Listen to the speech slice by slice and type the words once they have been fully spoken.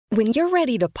When you're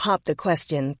ready to pop the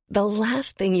question, the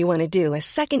last thing you want to do is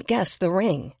second-guess the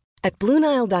ring. At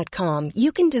BlueNile.com,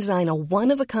 you can design a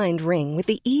one-of-a-kind ring with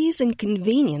the ease and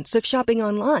convenience of shopping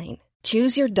online.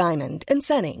 Choose your diamond and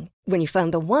setting. When you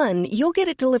find the one, you'll get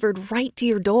it delivered right to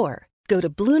your door. Go to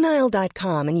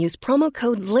BlueNile.com and use promo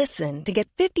code LISTEN to get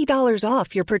 $50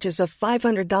 off your purchase of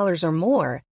 $500 or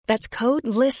more. That's code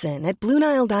LISTEN at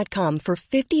BlueNile.com for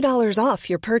 $50 off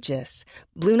your purchase.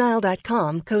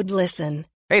 BlueNile.com, code LISTEN.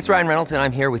 Hey, it's Ryan Reynolds, and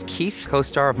I'm here with Keith,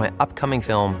 co-star of my upcoming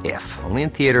film, If, only in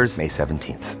theaters May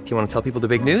 17th. Do you want to tell people the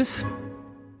big news?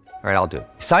 All right, I'll do it.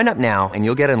 Sign up now and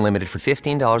you'll get unlimited for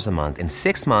 $15 a month and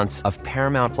 6 months of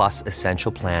Paramount Plus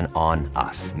Essential Plan on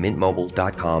us.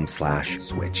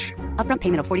 MintMobile.com/switch. Upfront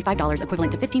payment of $45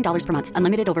 equivalent to $15 per month.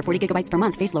 Unlimited over 40 gigabytes per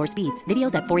month. Face lower speeds.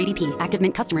 Videos at 480p. Active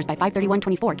Mint customers by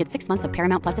 531.24 get 6 months of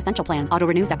Paramount Plus Essential Plan. Auto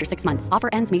renews after 6 months. Offer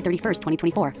ends May 31st,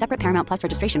 2024. Separate Paramount Plus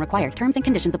registration required. Terms and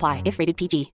conditions apply if rated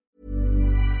PG.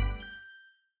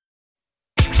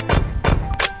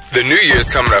 The new year's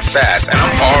coming up fast, and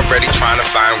I'm already trying to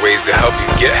find ways to help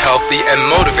you get healthy and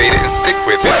motivated and stick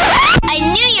with it. A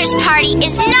New Year's party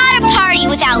is not a party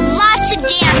without lots of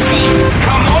dancing.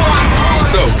 Come on!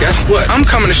 So, guess what? I'm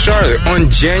coming to Charlotte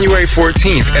on January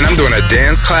 14th, and I'm doing a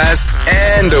dance class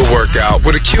and a workout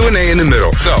with a Q&A in the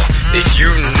middle. So, if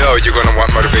you know you're going to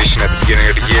want motivation at the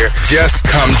beginning of the year, just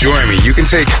come join me. You can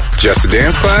take just a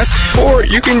dance class, or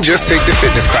you can just take the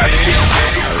fitness class.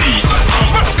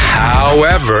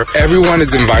 However, everyone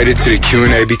is invited to the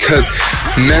Q&A because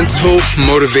mental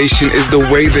motivation is the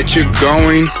way that you're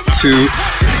going to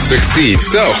succeed.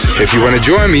 So, if you want to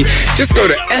join me, just go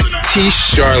to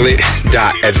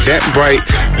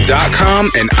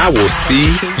stcharlotte.eventbrite.com and I will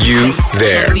see you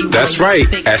there. That's right,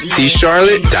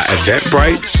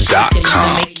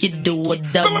 stcharlotte.eventbrite.com.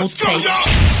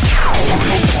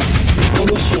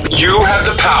 You have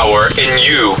the power and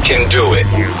you can do it.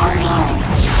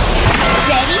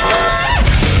 Ready?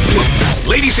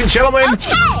 Ladies and gentlemen,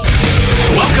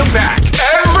 welcome back.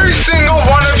 Every single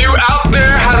one of you out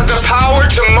there has the power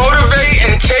to motivate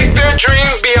and take their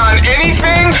dreams beyond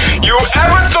anything you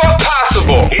ever thought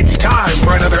possible. It's time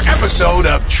for another episode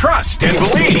of Trust and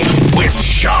Believe with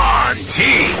Shaun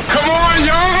T. Come on,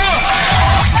 y'all.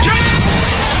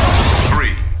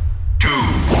 3, 2,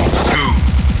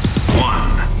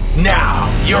 1. Now,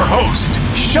 your host,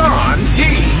 Shaun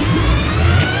T.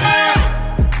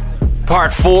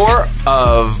 Part 4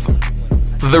 of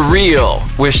The Real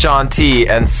with Shaun T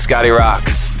and Scotty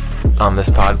Rocks on this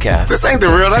podcast. This ain't The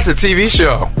Real, that's a TV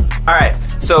show. Alright,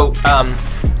 so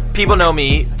people know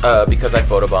me because I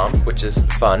photobomb, which is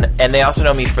fun, and they also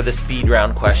know me for the speed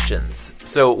round questions.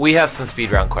 So we have some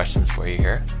speed round questions for you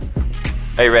here.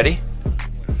 Are you ready?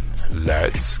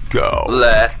 Let's go.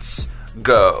 Let's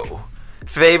go.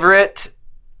 Favorite?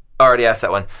 Already asked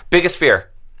that one. Biggest fear?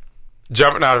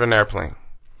 Jumping out of an airplane.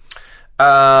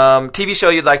 TV show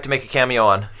you'd like to make a cameo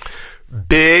on?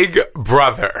 Big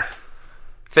Brother.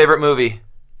 Favorite movie?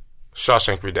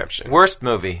 Shawshank Redemption. Worst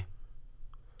movie?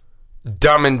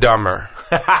 Dumb and Dumber.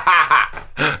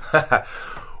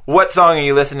 What song are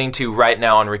you listening to right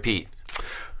now on repeat?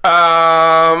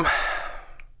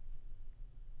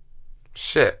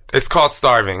 Shit. It's called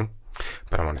Starving,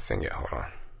 but I want to sing it. Hold on.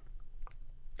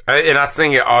 And I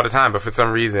sing it all the time, but for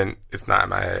some reason, it's not in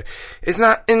my head. It's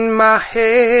not in my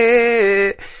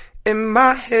head. In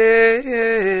my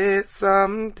head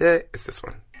someday. It's this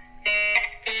one.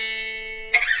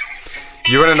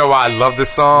 You want to know why I love this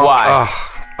song? Why? Oh,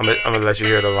 I'm going to let you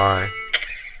hear the line.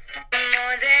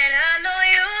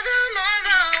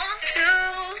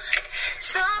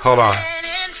 Hold on.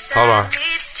 Hold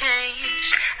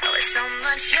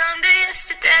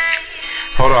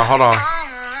on. Hold on.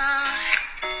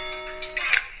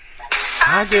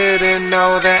 I didn't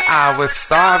know that I was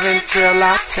starving till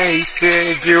I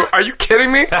tasted you. Are you kidding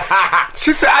me?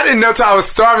 She said, I didn't know till I was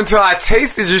starving till I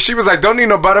tasted you. She was like, don't need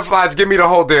no butterflies. Give me the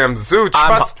whole damn zoo.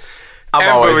 Trust I'm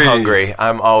always hungry.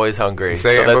 I'm always hungry.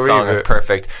 Say so it, that song it. is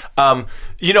perfect.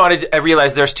 You know what? I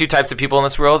realized there's two types of people in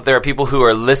this world. There are people who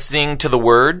are listening to the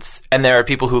words, and there are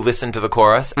people who listen to the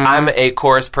chorus. Mm-hmm. I'm a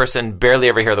chorus person, barely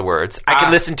ever hear the words. I can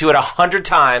listen to it 100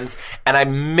 times, and I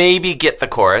maybe get the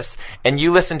chorus. And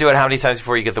you listen to it how many times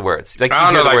before you get the words? Like,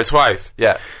 I don't know, like twice.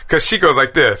 Yeah. Because she goes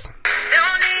like this.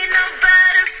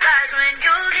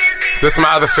 This is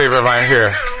my other favorite right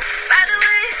here.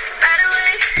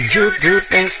 You do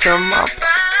things to my body.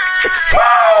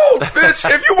 Whoa! Bitch,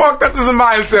 if you walked up to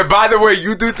somebody and said, by the way,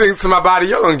 you do things to my body,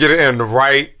 you're going to get it in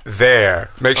right there.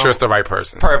 Make sure it's the right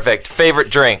person. Perfect. Favorite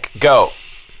drink? Go.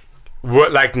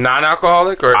 What, like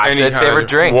non-alcoholic or I any said kind favorite of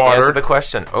drink. Water. Answer the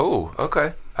question. Oh,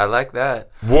 okay. I like that.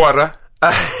 Water.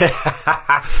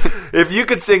 If you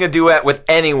could sing a duet with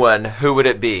anyone, who would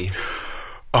it be?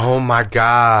 Oh my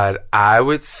God. I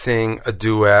would sing a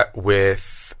duet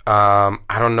with, I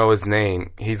don't know his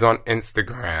name. He's on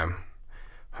Instagram.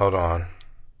 Hold on.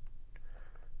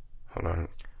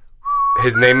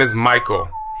 His name is Michael.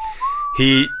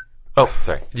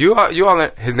 Sorry. You all,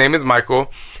 his name is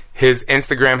Michael. His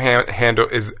Instagram handle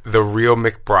is The Real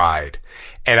McBride.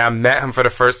 And I met him for the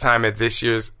first time at this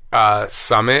year's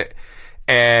summit.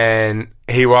 And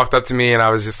he walked up to me and I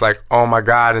was just like, oh my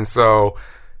God. And so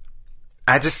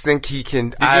I just think he can.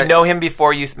 Did you know him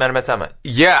before you met him at Summit?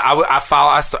 Yeah, I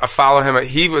follow him.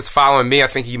 He was following me. I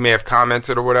think he may have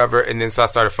commented or whatever. And then so I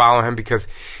started following him because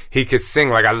he could sing.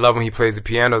 Like, I love when he plays the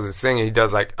pianos and singing. He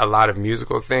does like a lot of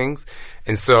musical things.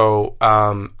 And so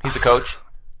he's a coach.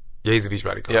 Yeah, he's a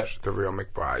Beachbody coach. Yep. The Real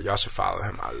McBride. Y'all should follow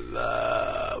him. I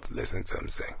love listening to him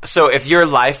sing. So if your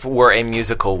life were a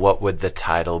musical, what would the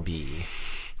title be?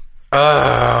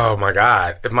 Oh my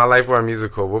God. If my life were a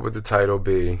musical, what would the title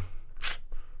be?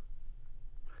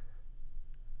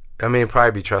 I mean, it'd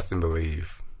probably be Trust and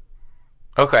Believe.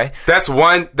 Okay. That's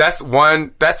one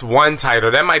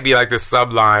title. That might be like the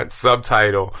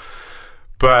subtitle.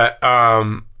 But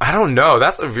I don't know.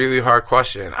 That's a really hard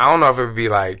question. I don't know if it would be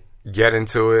like Get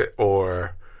Into It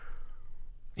or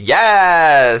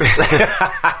Yes.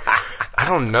 I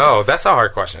don't know. That's a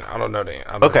hard question. I don't know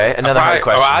the Okay, another hard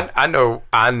question.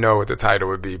 I know what the title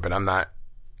would be, but I'm not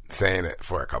saying it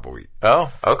for a couple weeks.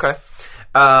 Oh, okay.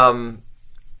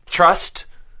 Trust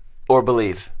or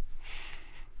Believe?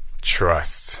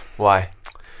 Trust. Why?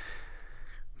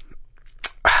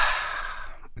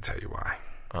 Let me tell you why.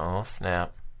 Oh,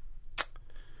 snap.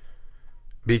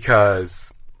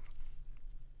 Because,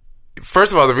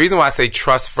 first of all, the reason why I say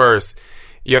trust first,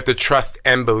 you have to trust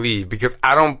and believe. Because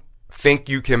I don't think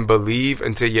you can believe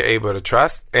until you're able to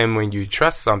trust. And when you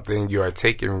trust something, you are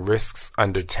taking risks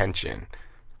under tension.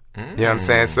 You know what I'm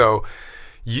saying? So,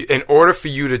 in order for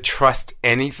you to trust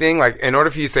anything, like in order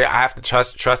for you to say, I have to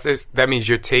trust this, that means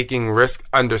you're taking risk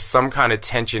under some kind of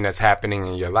tension that's happening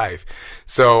in your life.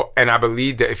 So, and I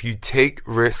believe that if you take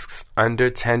risks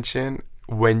under tension,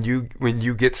 when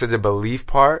you get to the belief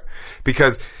part,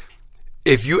 because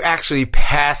if you actually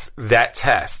pass that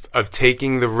test of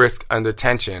taking the risk under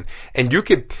tension, and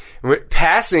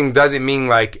passing doesn't mean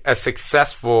like a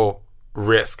successful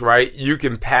risk, right? You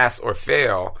can pass or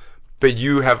fail, but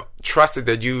you have trusted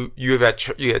that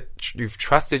you've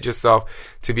trusted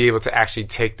yourself to be able to actually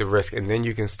take the risk, and then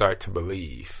you can start to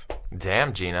believe.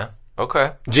 Damn, Gina.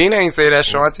 Okay. Gina ain't say that.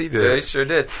 Shanti did. Yeah, he sure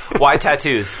did. Why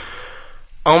tattoos?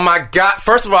 Oh my God!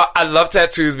 First of all, I love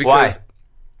tattoos because.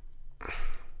 Why?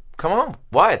 Come on.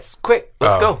 Why? It's quick.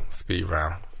 Let's go. Speed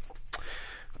round.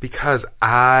 Because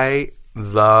I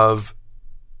love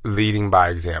leading by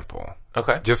example.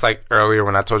 Okay. Just like earlier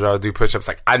when I told you I would do push-ups,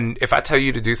 like if I tell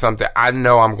you to do something, I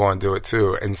know I'm going to do it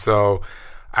too. And so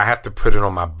I have to put it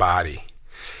on my body.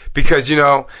 Because,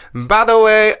 by the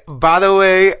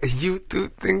way, you do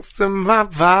things to my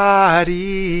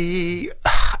body.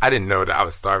 I didn't know that I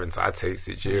was starving, so I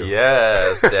tasted you.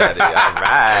 Yes, Daddy. All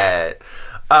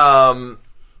right.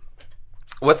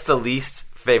 What's the least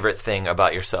favorite thing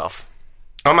about yourself?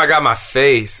 Oh my God, my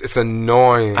face. It's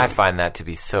annoying. I find that to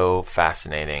be so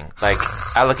fascinating. Like,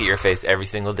 I look at your face every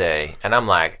single day, and I'm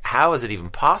like, how is it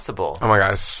even possible? Oh my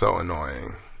God, it's so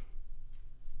annoying.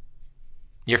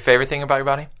 Your favorite thing about your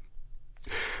body?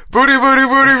 Booty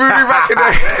back in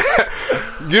there.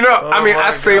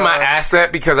 I say my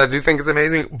asset because I do think it's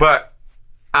amazing, but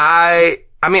I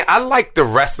like the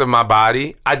rest of my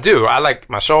body. I do. I like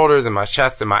my shoulders and my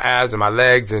chest and my abs and my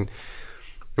legs and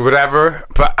whatever,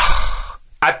 but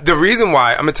the reason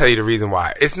why, I'm going to tell you the reason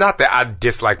why. It's not that I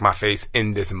dislike my face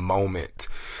in this moment.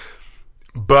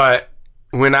 But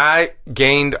when I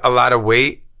gained a lot of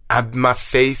weight, my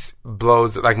face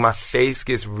blows. Like, my face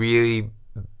gets really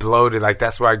bloated. Like,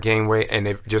 that's where I gained weight. And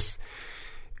it just...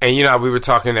 And, we were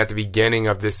talking at the beginning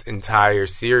of this entire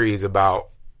series about,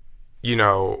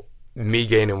 me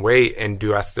gaining weight. And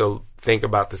do I still think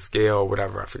about the scale or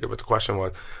whatever? I forget what the question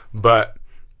was. But...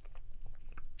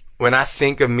 when I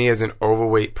think of me as an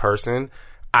overweight person,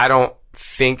 I don't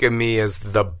think of me as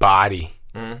the body,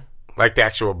 like the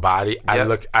actual body.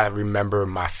 Yep. I remember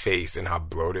my face and how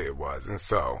bloated it was. And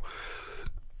so,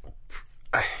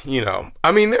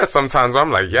 there's sometimes where I'm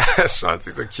like, yeah,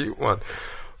 Shanti's a cute one.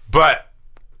 But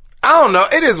I don't know.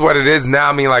 It is what it is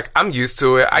now. I'm used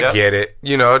to it. I get it.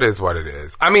 It is what it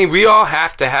is. We all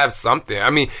have to have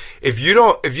something. If you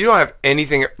don't have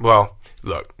anything, well...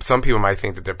 Look, some people might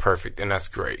think that they're perfect, and that's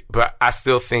great. But I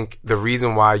still think the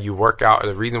reason why you work out, or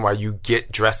the reason why you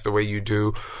get dressed the way you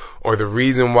do, or the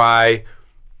reason why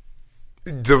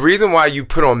the reason why you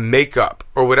put on makeup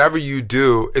or whatever you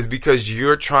do is because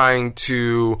you're trying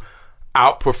to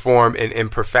outperform an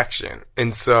imperfection.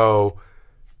 And so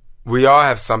we all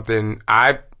have something.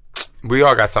 We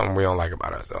all got something we don't like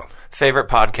about ourselves. Favorite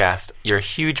podcast? You're a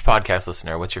huge podcast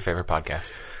listener. What's your favorite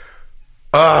podcast?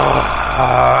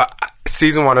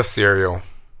 Season 1 of Serial.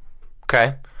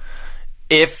 Okay.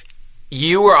 If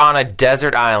you were on a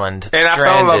desert island, and stranded, I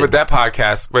fell in love with that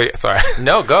podcast. Wait, sorry.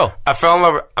 No, go. I fell in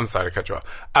love with, I'm sorry to cut you off.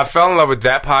 I fell in love with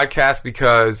that podcast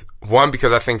because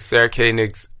I think Sarah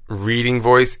Koenig's reading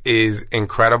voice is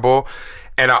incredible.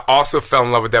 And I also fell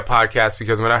in love with that podcast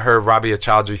because when I heard Rabia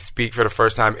Chaudhry speak for the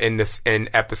first time in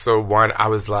episode 1, I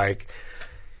was like,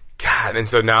 God. And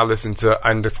so now I listen to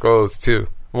Undisclosed too.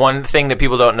 One thing that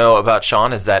people don't know about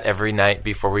Sean is that every night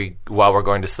while we're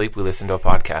going to sleep, we listen to a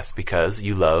podcast because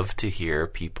you love to hear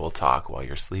people talk while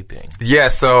you're sleeping. Yeah,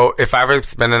 so if I ever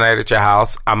spend the night at your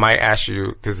house, I might ask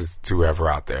you, this is to whoever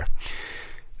out there,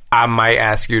 I might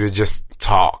ask you to just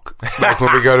talk. Like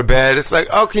when we go to bed, it's like,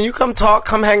 oh, can you come talk?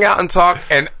 Come hang out and talk.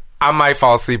 And I might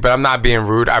fall asleep, but I'm not being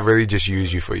rude. I really just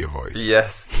use you for your voice.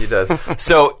 Yes, he does.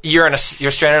 So you're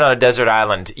stranded on a desert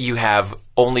island. You have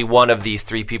only one of these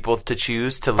 3 people to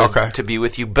choose to live to be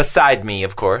with you, beside me,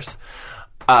 of course.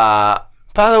 By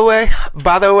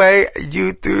the way,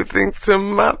 you do things to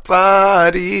my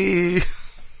body.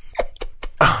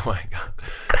 Oh my God.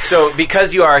 So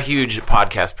because you are a huge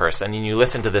podcast person and you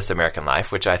listen to This American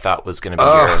Life, which I thought was going to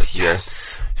be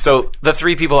yours. So the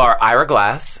 3 people are Ira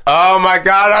Glass. Oh my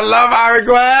God, I love Ira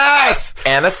Glass.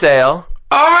 Anna Sale.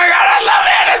 Oh my God, I love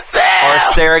Anna Sale. Or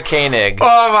Sarah Koenig.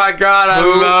 Oh my God, I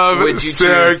love would you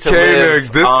Sarah choose to Koenig.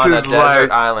 live This on is a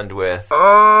desert island with?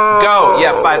 Oh, go.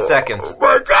 Yeah, 5 seconds. Oh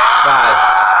my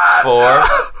God.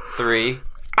 5, 4, 3,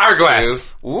 Ira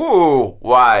Glass. 2. Ooh,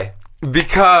 why?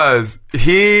 Because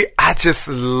I just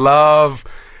love.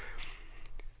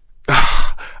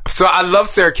 So I love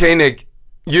Sarah Koenig.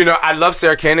 You know, I love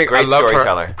Sarah Koenig. Great I love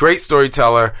storyteller. her. Great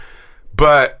storyteller.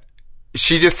 But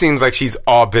she just seems like she's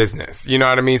all business. You know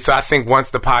what I mean? So I think once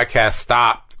the podcast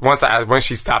stopped, when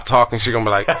she stopped talking, she's gonna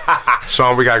be like,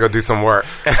 Sean, we gotta go do some work.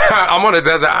 I'm on a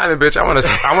desert island, bitch. I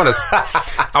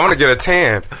wanna get a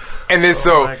tan. And then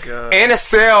Anna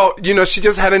Sale, you know, she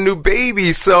just had a new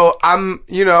baby. So I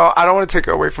don't want to take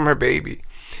her away from her baby.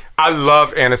 I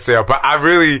love Anna Sale, but I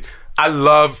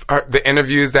love her, the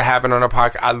interviews that happen on her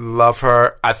podcast. I love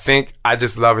her. I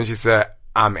just love her. And she said,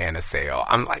 I'm Anna Sale.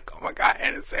 I'm like, oh my God,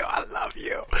 Anna Sale, I love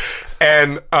you.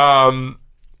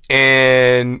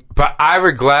 But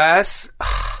Ira Glass,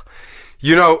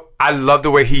 you know, I love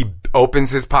the way he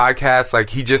opens his podcast. Like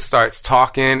he just starts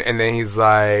talking and then he's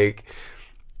like,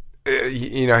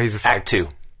 you know, he's just Act 2.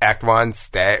 Act 1,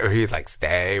 stay, or he's like,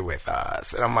 stay with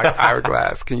us. And I'm like, Ira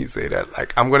Glass, can you say that?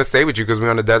 Like, I'm going to stay with you because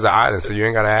we're on a desert island, so you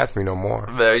ain't got to ask me no more.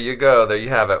 There you go. There you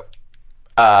have it.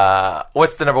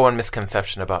 What's the number 1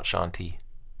 misconception about Sean T?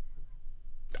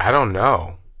 I don't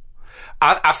know.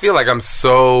 I feel like I'm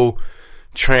so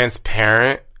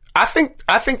transparent. I think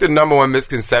the number 1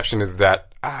 misconception is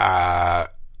that,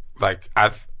 like,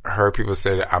 I've heard people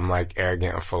say that I'm like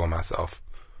arrogant and full of myself.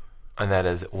 And that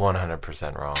is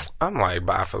 100% wrong. I'm like,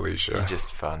 bye, Felicia. You're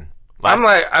just fun.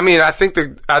 I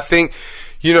think,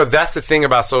 you know, that's the thing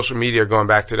about social media, going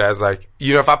back to that, is like,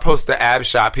 you know, if I post the ab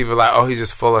shot, people are like, oh, he's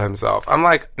just full of himself. I'm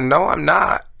like, no, I'm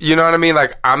not. You know what I mean?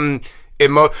 Like,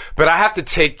 but I have to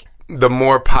take the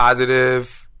more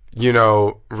positive, you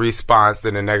know, response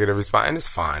than a negative response, and it's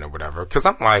fine or whatever. Because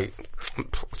I'm like,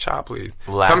 child, please.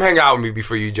 Come hang out with me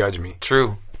before you judge me.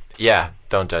 True. Yeah,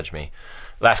 don't judge me.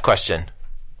 Last question.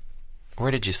 Where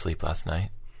did you sleep last night?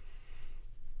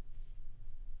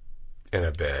 In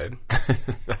a bed.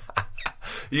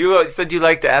 You said you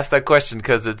like to ask that question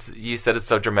because you said it's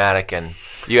so dramatic, and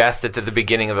you asked it at the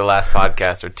beginning of the last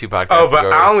podcast or 2 podcasts ago. Oh,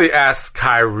 but I only asked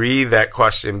Kyrie that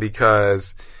question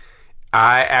because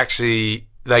I actually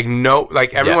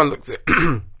everyone looks at,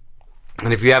 and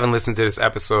if you haven't listened to this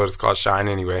episode, it's called Shine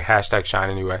Anyway, #Shine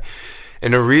Anyway.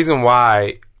 And the reason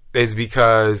why is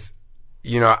because,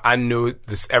 you know, I knew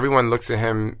this, everyone looks at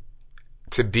him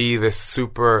to be this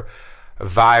super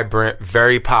vibrant,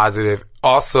 very positive,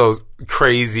 also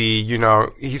crazy, you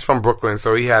know, he's from Brooklyn,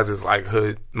 so he has his like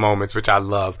hood moments, which I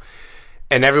love.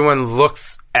 And everyone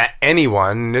looks at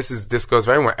anyone, this goes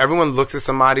for everyone, everyone looks at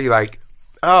somebody like,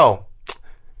 oh,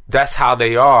 that's how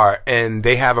they are, and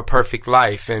they have a perfect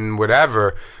life and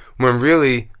whatever, when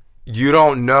really you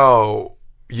don't know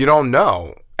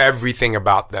everything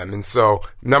about them. And so,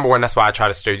 number 1, that's why I try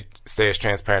to stay as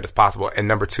transparent as possible. And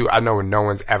number 2, I know when no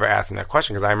one's ever asking that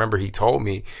question, because I remember he told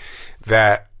me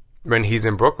that when he's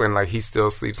in Brooklyn, like, he still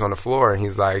sleeps on the floor, and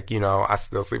he's like, you know, I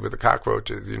still sleep with the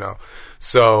cockroaches, you know.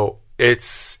 So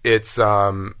it's just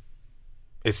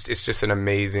an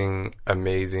amazing.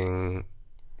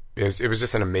 It was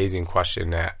just an amazing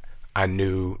question that I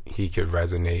knew he could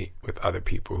resonate with other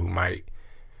people who might,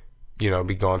 you know,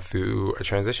 be going through a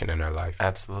transition in their life.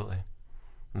 Absolutely.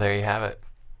 There you have it.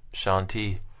 Sean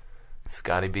T,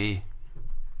 Scotty B,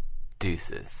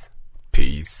 deuces.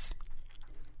 Peace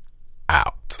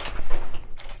out.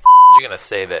 You're going to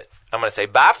save it. I'm going to say,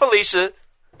 bye, Felicia.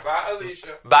 Bye,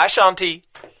 Alicia. Bye, Sean T.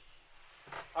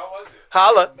 How was it?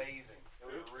 Holla. Amazing. It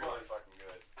was really fucking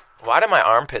good. Why do my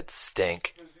armpits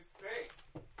stink? Because you stink.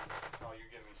 Oh, you're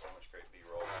giving me so much great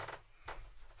B-roll.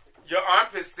 Your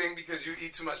armpits stink because you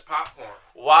eat too much popcorn.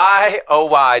 Why, oh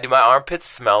why, do my armpits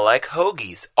smell like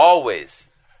hoagies? Always.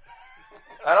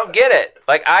 I don't get it.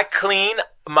 Like, I clean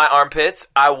my armpits,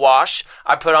 I wash,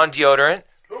 I put on deodorant.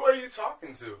 Who are you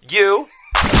talking to? You.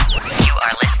 You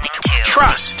are listening to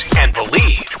Trust and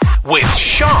Believe with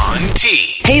Sean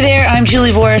T. Hey there, I'm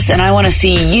Julie Voris, and I want to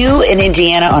see you in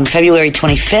Indiana on February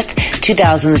 25th,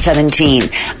 2017.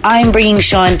 I'm bringing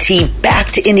Sean T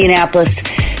back to Indianapolis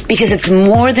because it's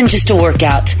more than just a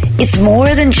workout. It's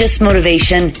more than just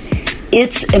motivation.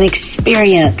 It's an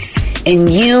experience, and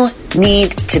you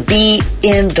need to be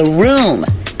in the room.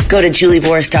 Go to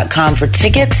julievoris.com for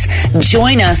tickets.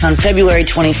 Join us on February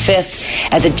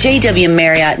 25th at the JW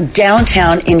Marriott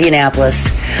downtown Indianapolis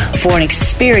for an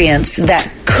experience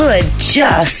that could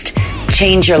just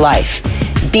change your life.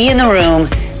 Be in the room,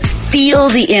 feel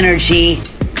the energy,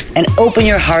 and open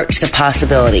your heart to the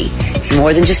possibility. It's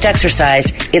more than just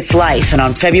exercise, it's life. And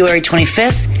on February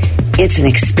 25th, it's an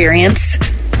experience,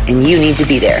 and you need to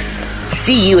be there.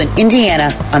 See you in Indiana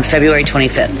on February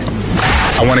 25th.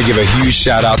 I want to give a huge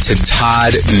shout out to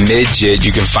Todd Midget.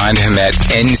 You can find him at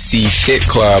NC Fit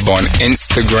Club on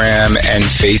Instagram and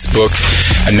Facebook.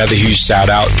 Another huge shout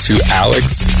out to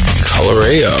Alex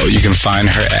Coloreo. You can find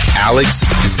her at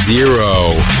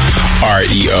Alex0REO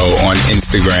on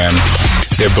Instagram.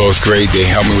 They're both great. They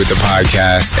help me with the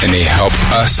podcast, and they help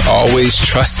us always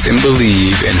trust and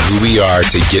believe in who we are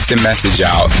to get the message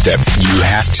out that you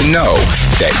have to know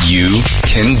that you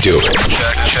can do it.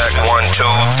 Check, 1, 2,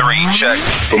 3, check.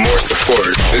 For more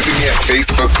support, visit me at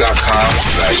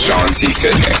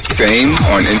facebook.com/SeanTFitness. Same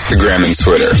on Instagram and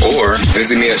Twitter. Or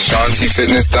visit me at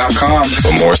SeanTFitness.com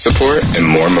for more support and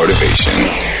more motivation.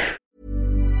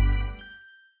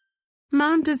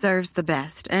 Mom deserves the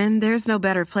best, and there's no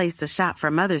better place to shop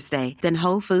for Mother's Day than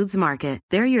Whole Foods Market.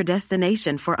 They're your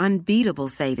destination for unbeatable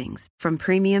savings, from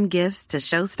premium gifts to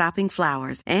show-stopping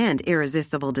flowers and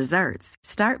irresistible desserts.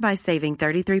 Start by saving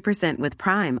 33% with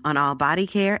Prime on all body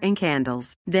care and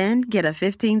candles. Then get a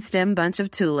 15-stem bunch of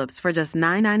tulips for just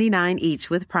 $9.99 each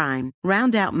with Prime.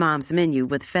 Round out Mom's menu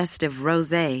with festive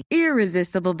rosé,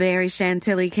 irresistible berry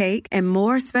chantilly cake, and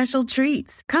more special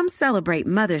treats. Come celebrate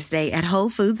Mother's Day at Whole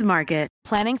Foods Market.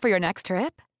 Planning for your next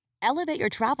trip? Elevate your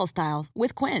travel style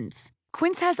with Quince.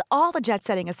 Quince has all the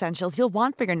jet-setting essentials you'll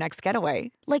want for your next getaway,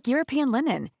 like European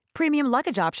linen, premium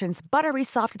luggage options, buttery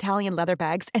soft Italian leather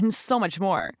bags, and so much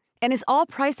more. And is all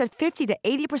priced at 50 to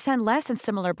 80% less than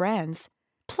similar brands.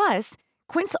 Plus,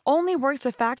 Quince only works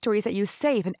with factories that use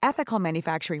safe and ethical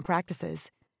manufacturing practices.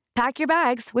 Pack your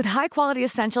bags with high-quality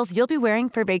essentials you'll be wearing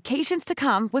for vacations to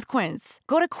come with Quince.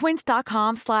 Go to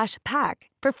quince.com/pack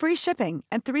for free shipping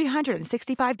and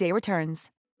 365-day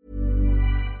returns.